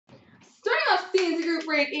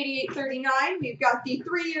break 8839. We've got the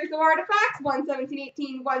 3 years of artifacts,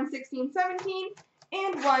 117-18, 116-17,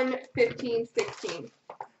 and 115-16.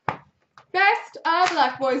 Best of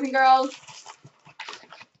luck, boys and girls.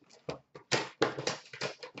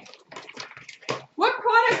 What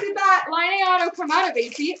product did that Line A auto come out of,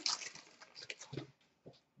 AC?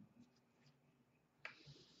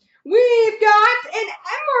 We've got an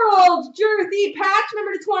Emerald jersey patch,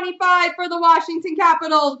 number 25 for the Washington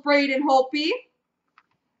Capitals, Braden Holtby.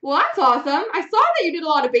 Well, that's awesome. I saw that you did a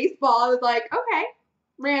lot of baseball. I was like, okay,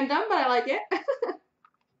 random, but I like it.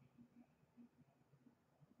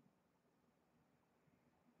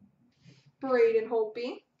 Braden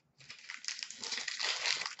Holtby.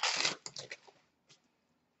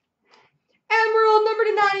 Emerald number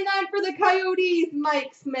to 99 for the Coyotes,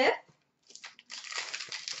 Mike Smith.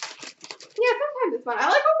 Yeah, sometimes it's fun. I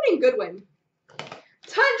like opening Goodwin.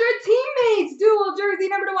 Tundra Teammates, dual jersey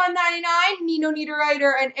number to 199, Nino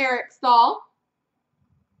Niederreiter and Eric Stahl.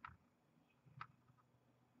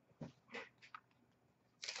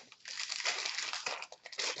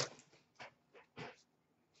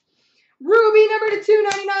 Ruby number to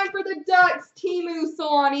 299 for the Ducks, Teemu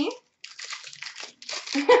Selanne.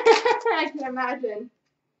 I can imagine.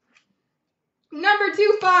 Number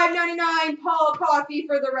 2599, Paul Coffey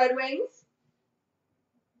for the Red Wings.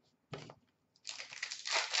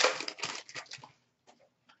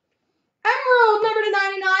 Emerald number to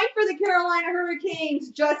 99 for the Carolina Hurricanes,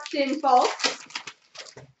 Justin Falk.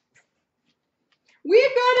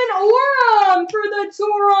 We've got an Aurum for the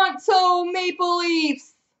Toronto Maple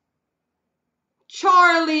Leafs,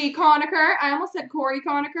 Charlie Conacher. I almost said Corey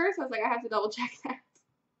Conacher, so I was like, I have to double check that.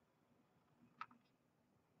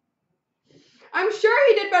 I'm sure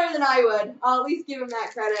he did better than I would. I'll at least give him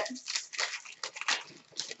that credit.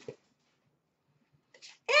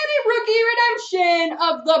 And a rookie redemption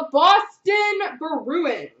of the Boston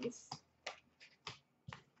Bruins.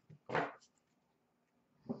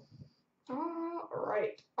 All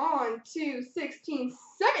right, on to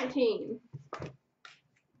 16-17.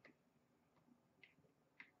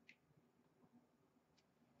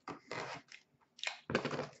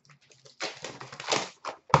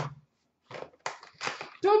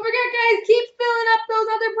 Don't forget, guys, keep filling up those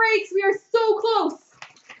other breaks. We are so close.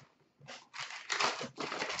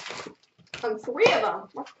 On 3 of them.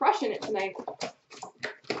 We're crushing it tonight.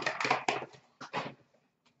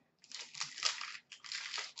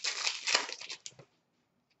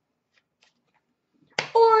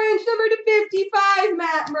 Orange number to 55,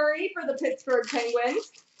 Matt Murray for the Pittsburgh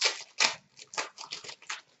Penguins.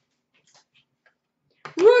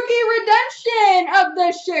 Rookie redemption of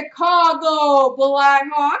the Chicago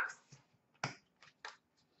Blackhawks.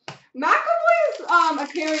 McAvoy's a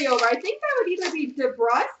carryover. I think that would either be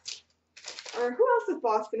DeBrusque or who else does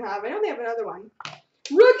Boston have? I know they have another one.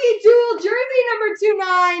 Rookie dual jersey number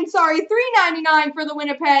 399 for the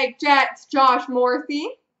Winnipeg Jets, Josh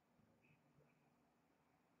Morrissey.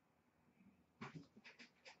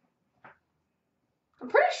 I'm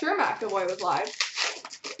pretty sure McAvoy was live.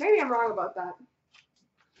 Maybe I'm wrong about that.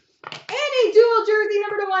 And a dual jersey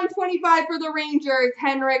number to 125 for the Rangers,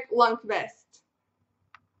 Henrik Lundqvist.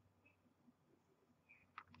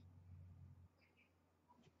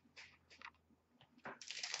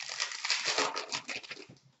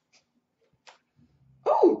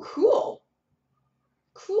 Oh, cool.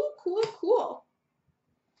 Cool.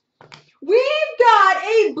 We've got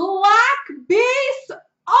a black base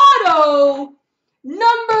auto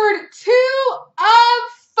numbered 2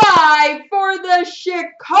 of 5 for the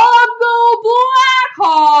Chicago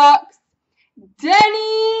Blackhawks,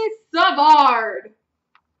 Denny Savard.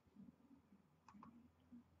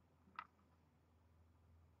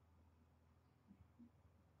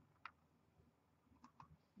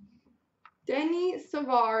 Denny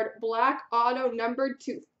Savard, black auto numbered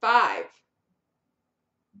to 5.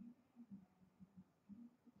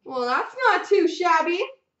 Well, that's not too shabby.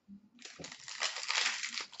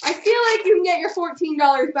 I feel like you can get your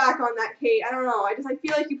 $14 back on that, Kate. I don't know. I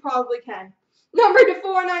feel like you probably can. Number to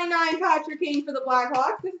 499, Patrick Kane for the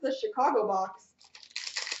Blackhawks. This is the Chicago box.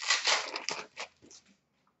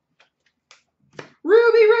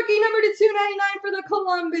 Ruby rookie number to 299 for the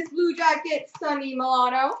Columbus Blue Jackets, Sonny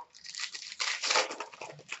Milano.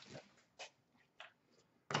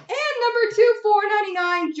 And number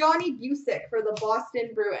 499, Johnny Busick for the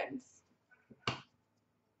Boston Bruins.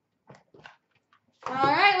 All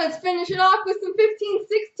right, let's finish it off with some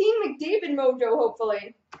 15-16 McDavid mojo,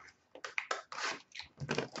 hopefully.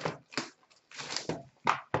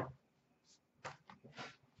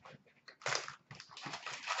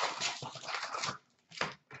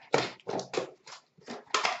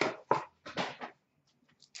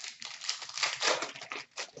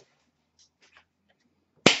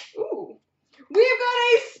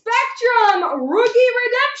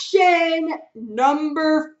 Panarin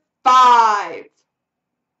number 5.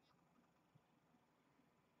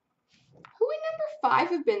 Who would number 5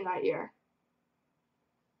 have been that year?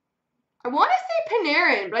 I want to say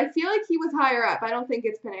Panarin, but I feel like he was higher up. I don't think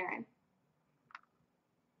it's Panarin.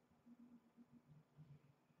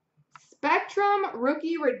 Spectrum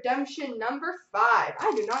Rookie Redemption number 5.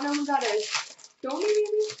 I do not know who that is. Don't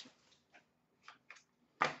maybe.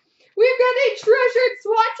 We've got a treasured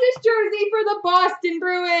swatches jersey for the Boston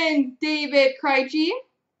Bruins, David Krejci.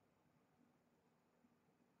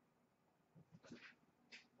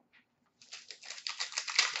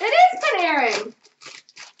 It is Panarin.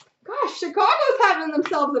 Gosh, Chicago's having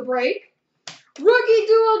themselves a break. Rookie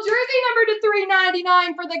dual jersey number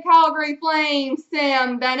 /399 for the Calgary Flames,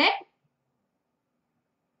 Sam Bennett.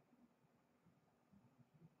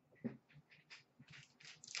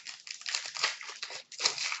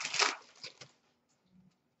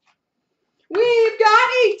 We've got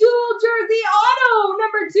a dual jersey auto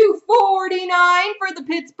number /249 for the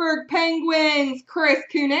Pittsburgh Penguins, Chris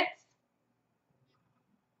Kunitz.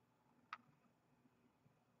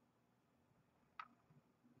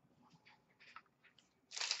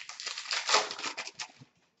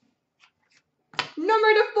 Number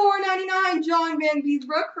 /499, John Van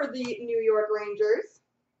Beesbrook for the New York Rangers.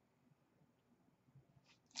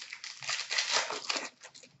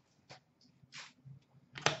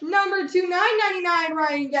 Number /999,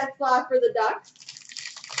 Ryan Getzlaf for the Ducks.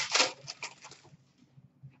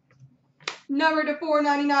 Number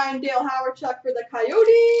 /499, Dale Hawerchuk for the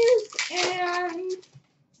Coyotes. And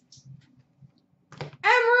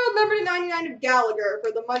Emerald number /99 of Gallagher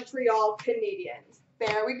for the Montreal Canadiens.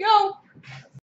 There we go.